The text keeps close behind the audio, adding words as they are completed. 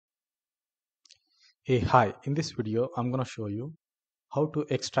Hey, hi. In this video, I'm going to show you how to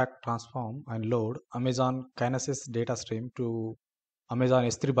extract, transform, and load Amazon Kinesis data stream to Amazon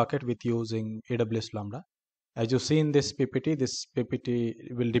S3 bucket with using AWS Lambda. As you see in this PPT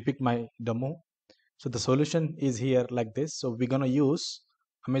will depict my demo. So the solution is here like this. So we're going to use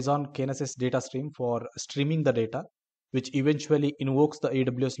Amazon Kinesis data stream for streaming the data, which eventually invokes the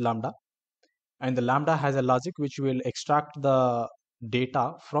AWS Lambda. And the Lambda has a logic which will extract the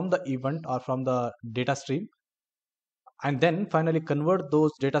data from the event or from the data stream and then finally convert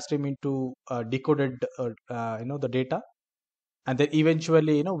those data stream into decoded the data, and then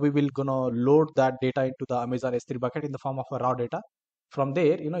eventually we will gonna load that data into the Amazon S3 bucket in the form of a raw data. From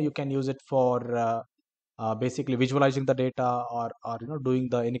there you can use it for basically visualizing the data, or doing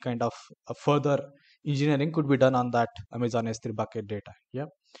the any kind of further engineering could be done on that Amazon S3 bucket data. Yeah,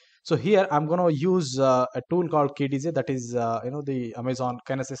 so here I'm going to use a tool called KDJ, that is the Amazon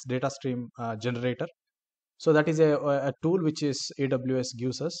Kinesis data stream generator. So that is a tool which is AWS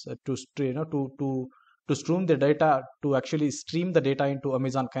gives us to stream the data, to actually stream the data into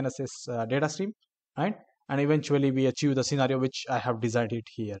Amazon Kinesis data stream, right? And eventually we achieve the scenario which I have designed it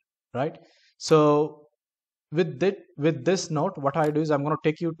here, right? So with this note, what I do is I'm going to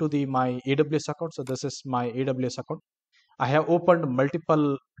take you to the my AWS account. So this is my AWS account. I have opened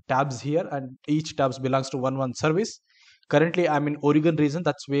multiple tabs here, and each tabs belongs to one service. Currently, I'm in Oregon region.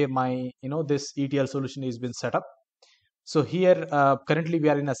 That's where my this ETL solution is been set up. So here, currently we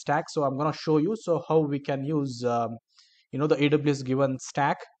are in a stack. So I'm going to show you so how we can use the AWS given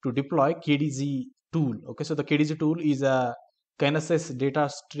stack to deploy KDZ tool. Okay, so the KDZ tool is a Kinesis data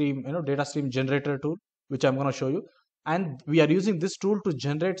stream generator tool, which I'm going to show you. And we are using this tool to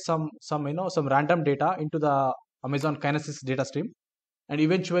generate some random data into the Amazon Kinesis data stream, and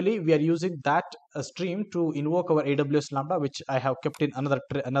eventually we are using that stream to invoke our AWS Lambda, which I have kept in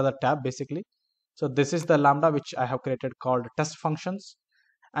another tab basically. So this is the Lambda which I have created called test functions,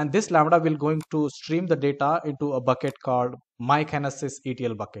 and this Lambda will going to stream the data into a bucket called my Kinesis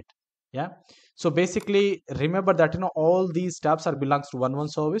ETL bucket. Yeah, so basically remember that all these tabs are belongs to one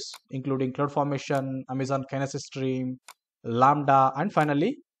service, including CloudFormation, Amazon Kinesis stream, Lambda, and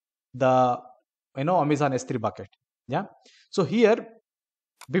finally the Amazon S3 bucket. Yeah, so here,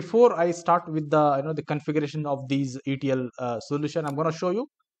 before I start with the configuration of these ETL solution, I'm going to show you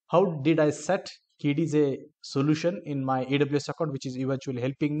how did I set KDJ solution in my AWS account, which is eventually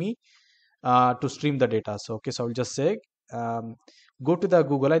helping me to stream the data. So okay, so I'll just say go to the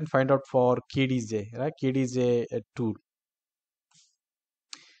Google and find out for KDJ, right? KDJ tool.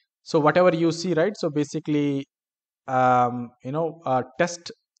 So whatever you see, right? So basically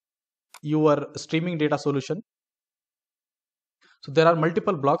test your streaming data solution. So there are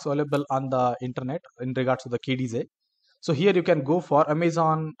multiple blogs available on the internet in regards to the KDJ. So here you can go for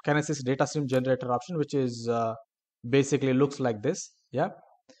Amazon Kinesis data stream generator option, which is basically looks like this. Yeah.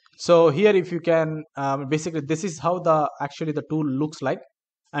 So here, if you can, basically this is how the tool looks like,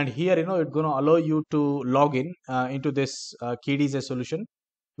 and here it's going to allow you to log in into this KDJ solution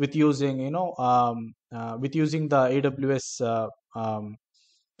with using the AWS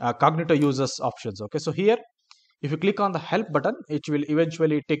Cognito users options. Okay, so here if you click on the help button, it will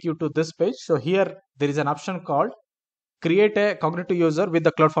eventually take you to this page. So here there is an option called create a Cognito user with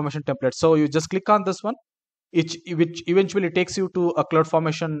the CloudFormation template. So you just click on this one, which eventually takes you to a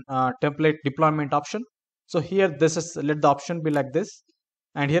CloudFormation template deployment option. So here this is, let the option be like this,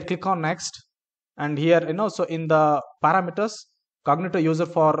 and here click on next, and here so in the parameters Cognito user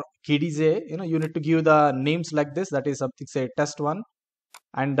for KDJ, you need to give the names like this, that is something, say test1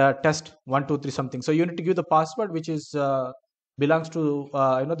 and test 123 something. So you need to give the password which is belongs to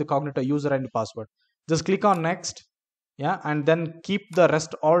the Cognito user and password. Just click on next. Yeah, and then keep the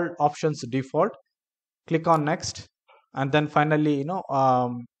rest all options default. Click on next, and then finally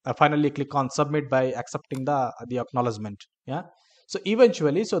finally click on submit by accepting the acknowledgement. Yeah, so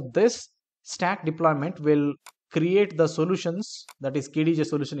eventually, so this stack deployment will create the solutions, that is KDJ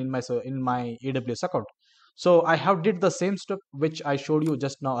solution in my AWS account. So I have did the same step which I showed you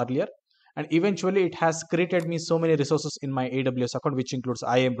just now earlier, and eventually it has created me so many resources in my AWS account, which includes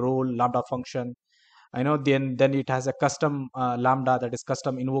IAM role, Lambda function. I know then it has a custom Lambda, that is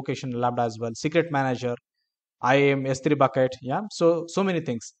custom invocation Lambda as well, secret manager, IAM S3 bucket. Yeah, so many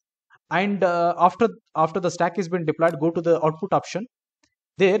things. And after the stack has been deployed, go to the output option.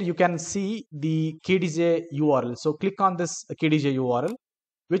 There you can see the KDJ URL. So click on this KDJ URL,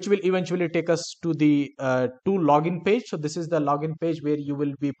 which will eventually take us to the to login page. So this is the login page where you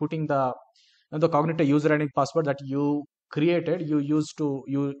will be putting the Cognito user ID password that you created, you used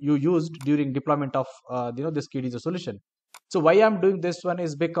during deployment of this KDJ solution. So why I'm doing this one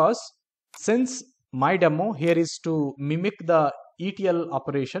is because since my demo here is to mimic the ETL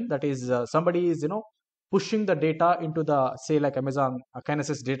operation. That is, somebody is pushing the data into the, say, like Amazon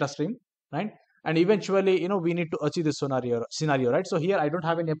Kinesis data stream, right? And eventually we need to achieve this scenario, right? So here I don't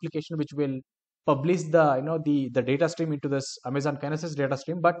have any application which will publish the the data stream into this Amazon Kinesis data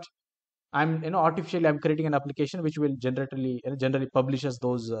stream, but I'm artificially I'm creating an application which will generally publishes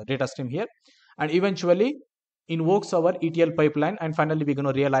those data stream here, and eventually invokes our ETL pipeline, and finally we're going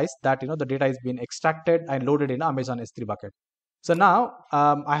to realize that the data is being extracted and loaded in Amazon S3 bucket. So now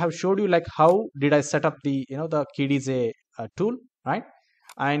I have showed you like how did I set up the the Kinesis tool, right?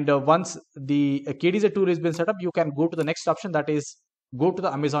 And once the Kinesis tool has been set up, you can go to the next option, that is go to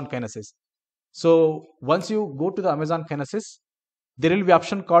the Amazon Kinesis. So once you go to the Amazon Kinesis, there will be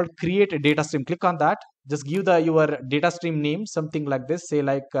option called create a data stream. Click on that. Just give your data stream name, something like this, say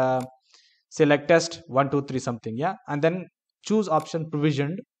like test 123 something, yeah, and then choose option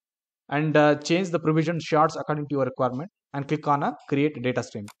provisioned, and change the provision shards according to your requirement, and click on a create data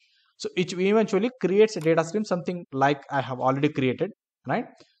stream. So it eventually creates a data stream, something like I have already created, right?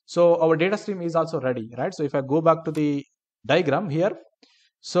 So our data stream is also ready, right? So if I go back to the diagram here,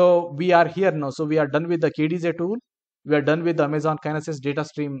 so we are here now. So we are done with the Kinesis tool. We are done with the Amazon Kinesis data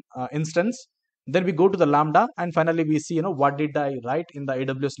stream instance. Then we go to the Lambda, and finally we see what did I write in the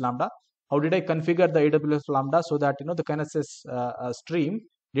AWS Lambda. How did I configure the AWS Lambda so that the Kinesis stream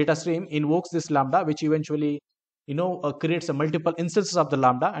data stream invokes this Lambda, which eventually creates a multiple instances of the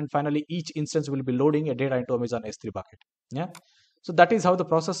Lambda, and finally each instance will be loading a data into Amazon S3 bucket. Yeah. So that is how the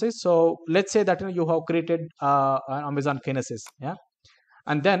process is. So let's say that you have created an Amazon Kinesis, yeah,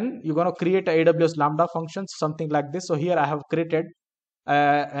 and then you're going to create a AWS Lambda functions, something like this. So here I have created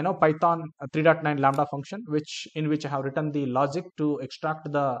Python 3.9 Lambda function, in which I have written the logic to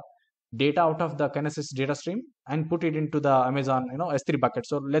extract the data out of the Kinesis data stream and put it into the Amazon S3 bucket.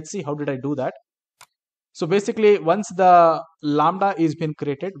 So let's see how did I do that. So basically, once the Lambda is been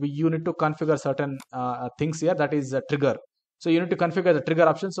created, you need to configure certain things here, that is a trigger. So you need to configure the trigger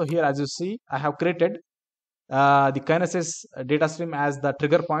option. So here, as you see, I have created the Kinesis data stream as the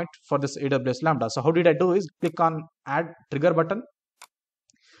trigger point for this AWS Lambda. So how did I do is click on add trigger button.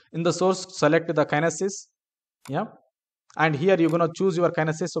 In the source, select the Kinesis, yeah, and here you're going to choose your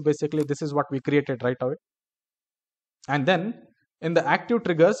Kinesis. So basically this is what we created right away. And then in the active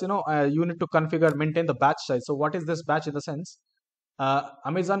triggers, you need to configure, maintain the batch size. So what is this batch? In the sense,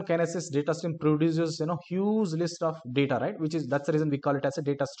 Amazon Kinesis data stream produces huge list of data, right? That's the reason we call it as a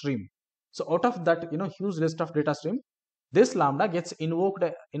data stream. So out of that huge list of data stream, this Lambda gets invoked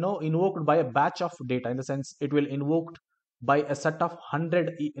by a batch of data. In the sense, it will invoked by a set of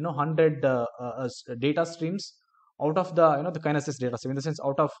 100 data streams out of the Kinesis data stream. In the sense,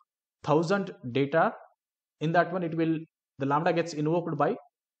 out of 1000 data, in that one the Lambda gets invoked by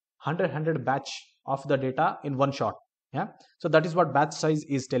 100 batch of the data in one shot. Yeah. So that is what batch size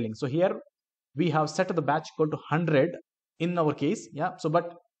is telling. So here we have set the batch equal to 100 in our case. Yeah. So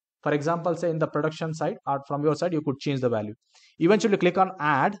but for example, say in the production side or from your side, you could change the value. Eventually click on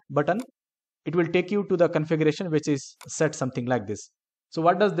add button. It will take you to the configuration which is set something like this. So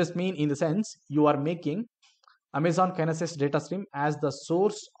what does this mean? In the sense, you are making Amazon Kinesis data stream as the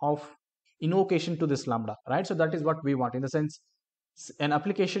source of invocation to this Lambda, right? So that is what we want. In the sense, an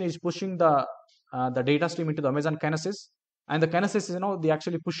application is pushing the data stream into the Amazon Kinesis, and the Kinesis is they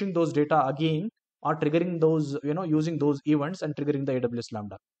actually pushing those data again, or triggering those using those events and triggering the AWS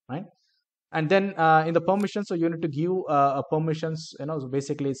Lambda, right? And then in the permissions, so you need to give permissions. So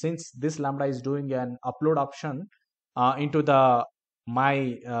basically, since this Lambda is doing an upload option into the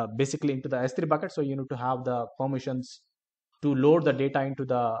basically into the S3 bucket, so you need to have the permissions to load the data into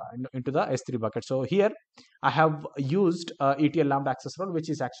the S3 bucket. So here I have used ETL Lambda access role, which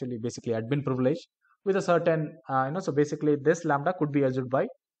is actually basically admin privilege with a certain so basically this Lambda could be used by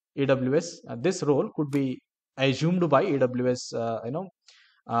AWS. This role could be assumed by AWS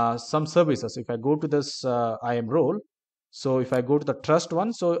some services. If I go to this IAM role, so if I go to the trust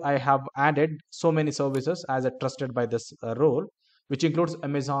one, so I have added so many services as a trusted by this role, which includes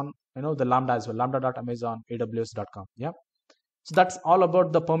Amazon, the Lambda as well, lambda.amazonaws.com. Yeah. So that's all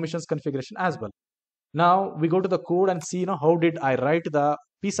about the permissions configuration as well. Now we go to the code and see how did I write the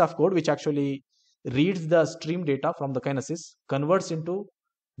piece of code which actually reads the stream data from the Kinesis, converts into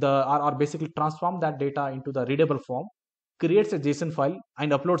or basically transform that data into the readable form, creates a JSON file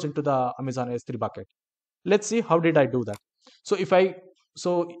and uploads into the Amazon S3 bucket. Let's see how did I do that.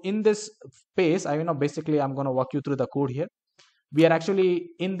 So in this space, basically I'm going to walk you through the code here. We are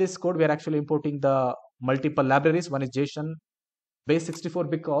actually in this code, we are actually importing the multiple libraries. One is JSON base 64,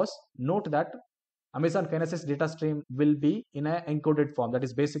 because note that Amazon Kinesis data stream will be in a encoded form, that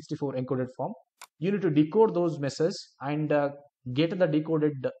is base64 encoded form. You need to decode those messages and get the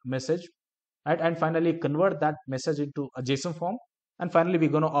decoded message, right? And finally convert that message into a JSON form. And finally, we're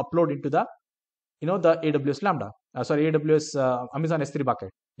going to upload into the the AWS Lambda, AWS Amazon S3 bucket.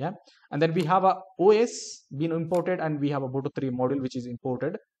 Yeah, and then we have a OS being imported, and we have a Boto3 module which is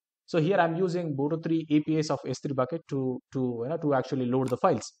imported. So here I'm using Boto3 APIs of S3 bucket to actually load the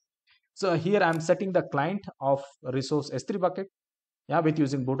files. So here I'm setting the client of resource S3 bucket, yeah, with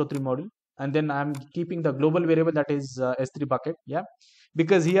using Boto3 module, and then I'm keeping the global variable, that is S3 bucket, yeah,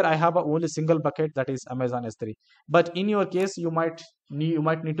 because here I have a only single bucket, that is Amazon S3. But in your case, you might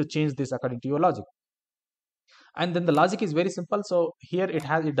need to change this according to your logic. And then the logic is very simple. So here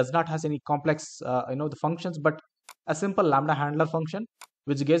it does not has any complex the functions, but a simple Lambda handler function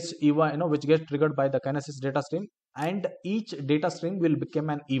which gets which gets triggered by the Kinesis data stream, and each data stream will become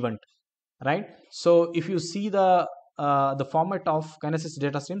an event, right? So if you see the format of Kinesis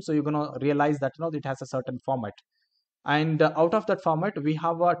data stream, so you're going to realize that it has a certain format. And out of that format, we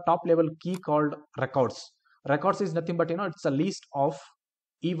have a top level key called records. Records is nothing but it's a list of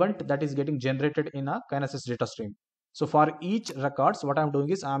event that is getting generated in a Kinesis data stream. So for each records, what I'm doing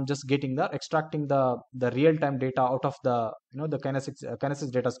is I'm just extracting the real time data out of the the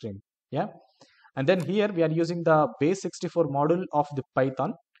Kinesis data stream. Yeah, and then here we are using the base64 module of the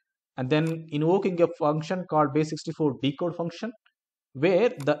Python, and then invoking a function called base64 decode function, where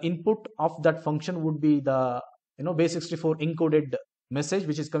the input of that function would be the base64 encoded message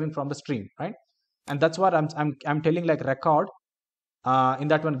which is coming from the stream, right? And that's what I'm telling, like record, in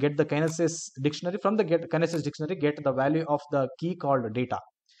that one, get the Kinesis dictionary. From the Kinesis dictionary, get the value of the key called data,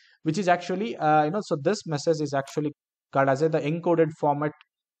 which is actually so this message is actually called as the encoded format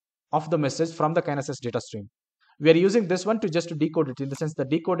of the message from the Kinesis data stream. We are using this one to just to decode it, in the sense the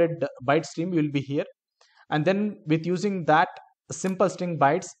decoded byte stream will be here, and then with using that simple string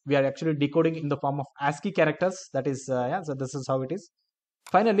bytes, we are actually decoding in the form of ASCII characters. That is yeah, so this is how it is.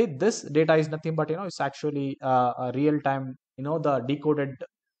 Finally, this data is nothing but it's actually a real time the decoded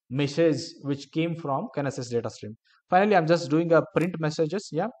message which came from Kinesis data stream. Finally, I'm just doing a print messages.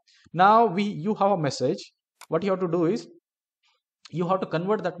 Yeah, now you have a message. What you have to do is you have to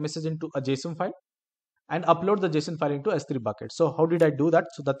convert that message into a JSON file and upload the JSON file into S3 bucket. So how did I do that?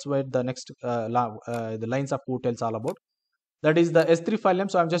 So that's where the next the lines of code tells all about. That is the S3 file name.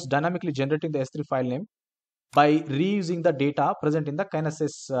 So I'm just dynamically generating the S3 file name by reusing the data present in the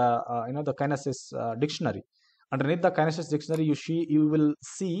Kinesis the Kinesis dictionary. Underneath the Kinesis dictionary, you will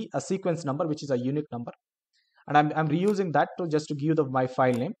see a sequence number which is a unique number, and I'm reusing that to just to give my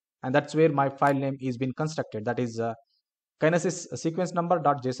file name, and that's where my file name is being constructed. That is Kinesis sequence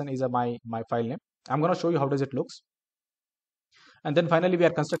number.json is my file name. I'm going to show you how does it looks. And then finally we are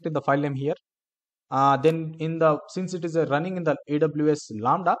constructing the file name here. Then since it is running in the AWS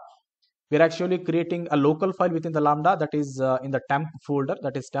Lambda, we are actually creating a local file within the Lambda, that is in the temp folder,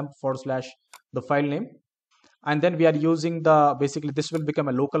 that is temp / the file name. And then we are using basically this will become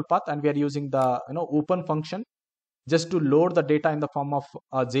a local path, and we are using the open function just to load the data in the form of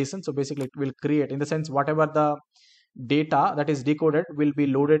JSON. So basically it will create, in the sense, whatever the data that is decoded will be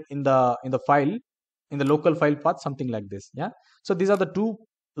loaded in the file, in the local file path, something like this. Yeah, so these are the two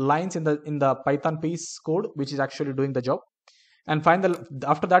lines in the Python piece code which is actually doing the job. And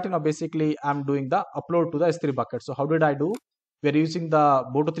after that, basically I'm doing the upload to the S3 bucket. So how did I do? We're using the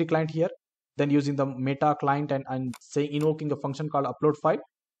Boto3 client here, then using the meta client and say invoking a function called upload file.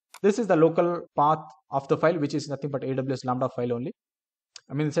 This is the local path of the file, which is nothing but AWS Lambda file only.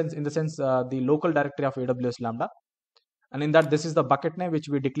 I mean, in the sense the local directory of AWS Lambda. And in that, this is the bucket name which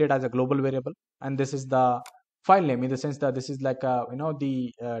we declared as a global variable, and this is the file name, in the sense that this is like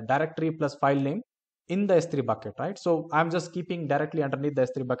the directory plus file name in the S3 bucket, right? So I'm just keeping directly underneath the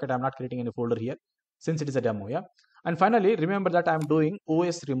S3 bucket. I'm not creating any folder here since it is a demo. Yeah. And finally, remember that I'm doing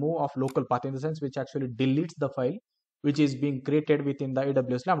OS remove of local path, in the sense which actually deletes the file which is being created within the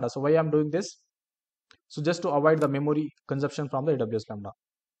AWS Lambda. So why I'm doing this? So just to avoid the memory consumption from the AWS Lambda.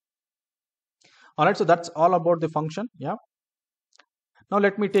 All right, so that's all about the function. Yeah. Now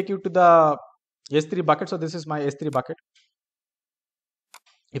let me take you to the S3 bucket. So this is my S3 bucket.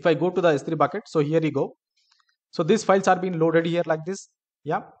 If I go to the S3 bucket, so here you go. So these files are being loaded here like this.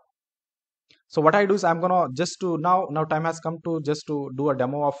 Yeah. So what I do is I'm gonna just to now time has come to just to do a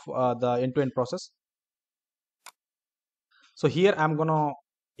demo of the end-to-end process. So here I'm gonna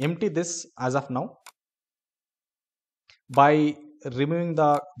empty this as of now by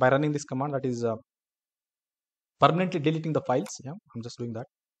running this command, that is permanently deleting the files. Yeah, I'm just doing that.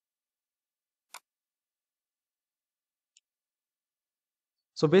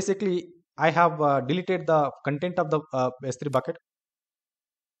 So basically I have deleted the content of the S3 bucket.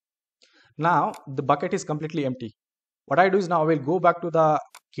 Now the bucket is completely empty. What I do is now I will go back to the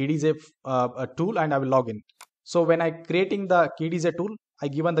KDJ tool and I will log in. So when I creating the KDJ tool, I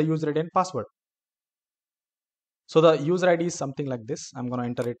given the user ID and password. So the user ID is something like this. I'm going to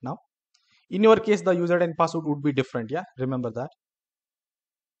enter it now. In your case, the user ID and password would be different. Yeah, remember that.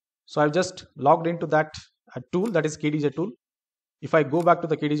 So I've just logged into that tool, that is KDJ tool. If I go back to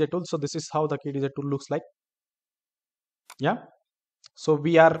the KDJ tool, so this is how the KDJ tool looks like. Yeah. So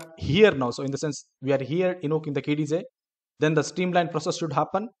we are here now. So in the sense, we are here invoking the KDJ. Then the streamline process should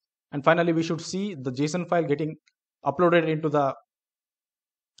happen. And finally, we should see the JSON file getting uploaded into the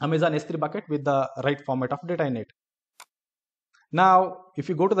Amazon S3 bucket with the right format of data in it. Now, if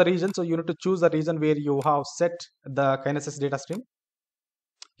you go to the region, so you need to choose the region where you have set the Kinesis data stream.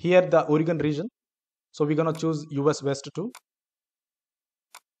 Here, the Oregon region. So we're going to choose US West 2.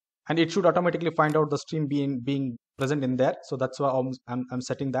 And it should automatically find out the stream being present in there. So that's why I'm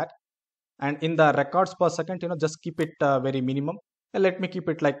setting that. And in the records per second, just keep it very minimum. And let me keep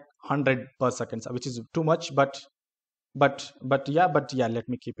it like 100 per second, which is too much. But yeah, let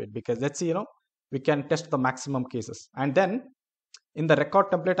me keep it, because let's see, we can test the maximum cases. And then in the record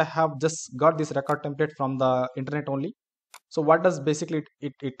template, I have just got this record template from the internet only. So what does basically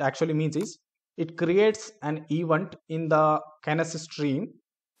it actually means is, it creates an event in the Kinesis stream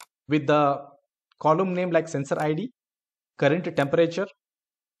with the column name like sensor ID, current temperature,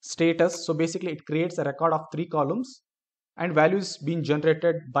 status. So basically it creates a record of 3 columns and values being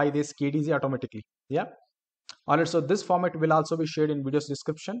generated by this KDJ automatically. Yeah. Alright, so this format will also be shared in video's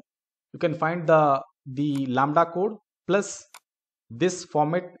description. You can find the Lambda code plus this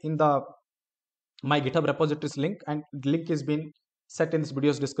format in the my GitHub repositories link, and the link is been set in this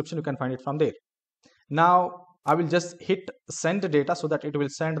video's description. You can find it from there. Now I will just hit send data so that it will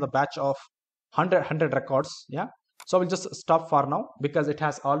send the batch of 100 records. Yeah. So I will just stop for now because it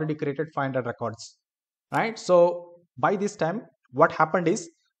has already created 500 records. Right. So by this time, what happened is,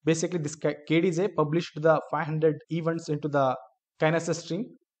 basically this KDJ published the 500 events into the Kinesis stream,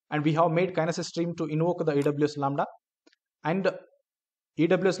 and we have made Kinesis stream to invoke the AWS Lambda, and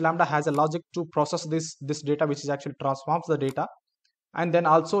AWS Lambda has a logic to process this data, which is actually transforms the data and then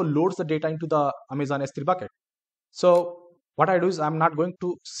also loads the data into the Amazon S3 bucket. So what I do is, I'm not going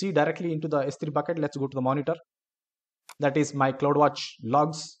to see directly into the S3 bucket. Let's go to the monitor. That is my CloudWatch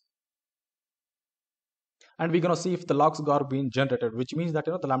logs. And we're going to see if the logs are being generated, which means that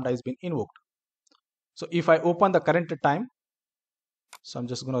the Lambda is being invoked. So if I open the current time, so I'm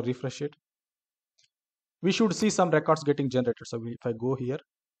just going to refresh it, we should see some records getting generated. So if I go here,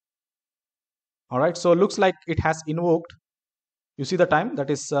 all right, so it looks like it has invoked. You see the time, that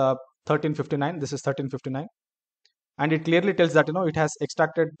is 13:59. This is 13:59, and it clearly tells that it has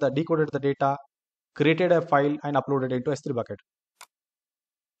extracted decoded the data, created a file, and uploaded it into S3 bucket.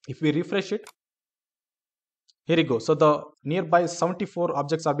 If we refresh it, here we go. So the nearby 74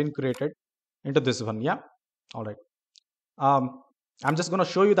 objects are being created into this one. Yeah. All right. I'm just going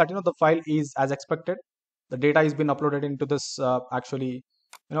to show you that the file is as expected. The data is been uploaded into this actually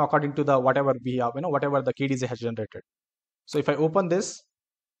according to the whatever we have whatever the KDJ has generated. So if I open this,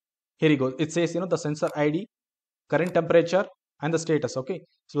 here we go. It says the sensor ID, current temperature, and the status. Okay.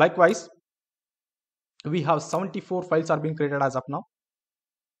 So likewise, we have 74 files are being created as of now.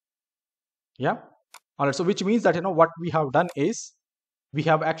 Yeah. All right. So which means that what we have done is, we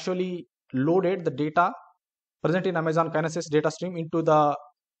have actually loaded the data present in Amazon Kinesis data stream into the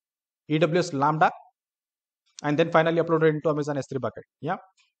AWS Lambda, and then finally uploaded into Amazon S3 bucket. Yeah.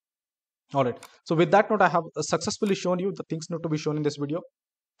 All right. So with that note, I have successfully shown you the things not to be shown in this video.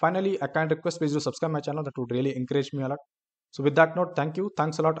 Finally, I can request please do subscribe my channel. That would really encourage me a lot. So with that note, thank you.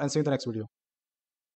 Thanks a lot, and see you in the next video.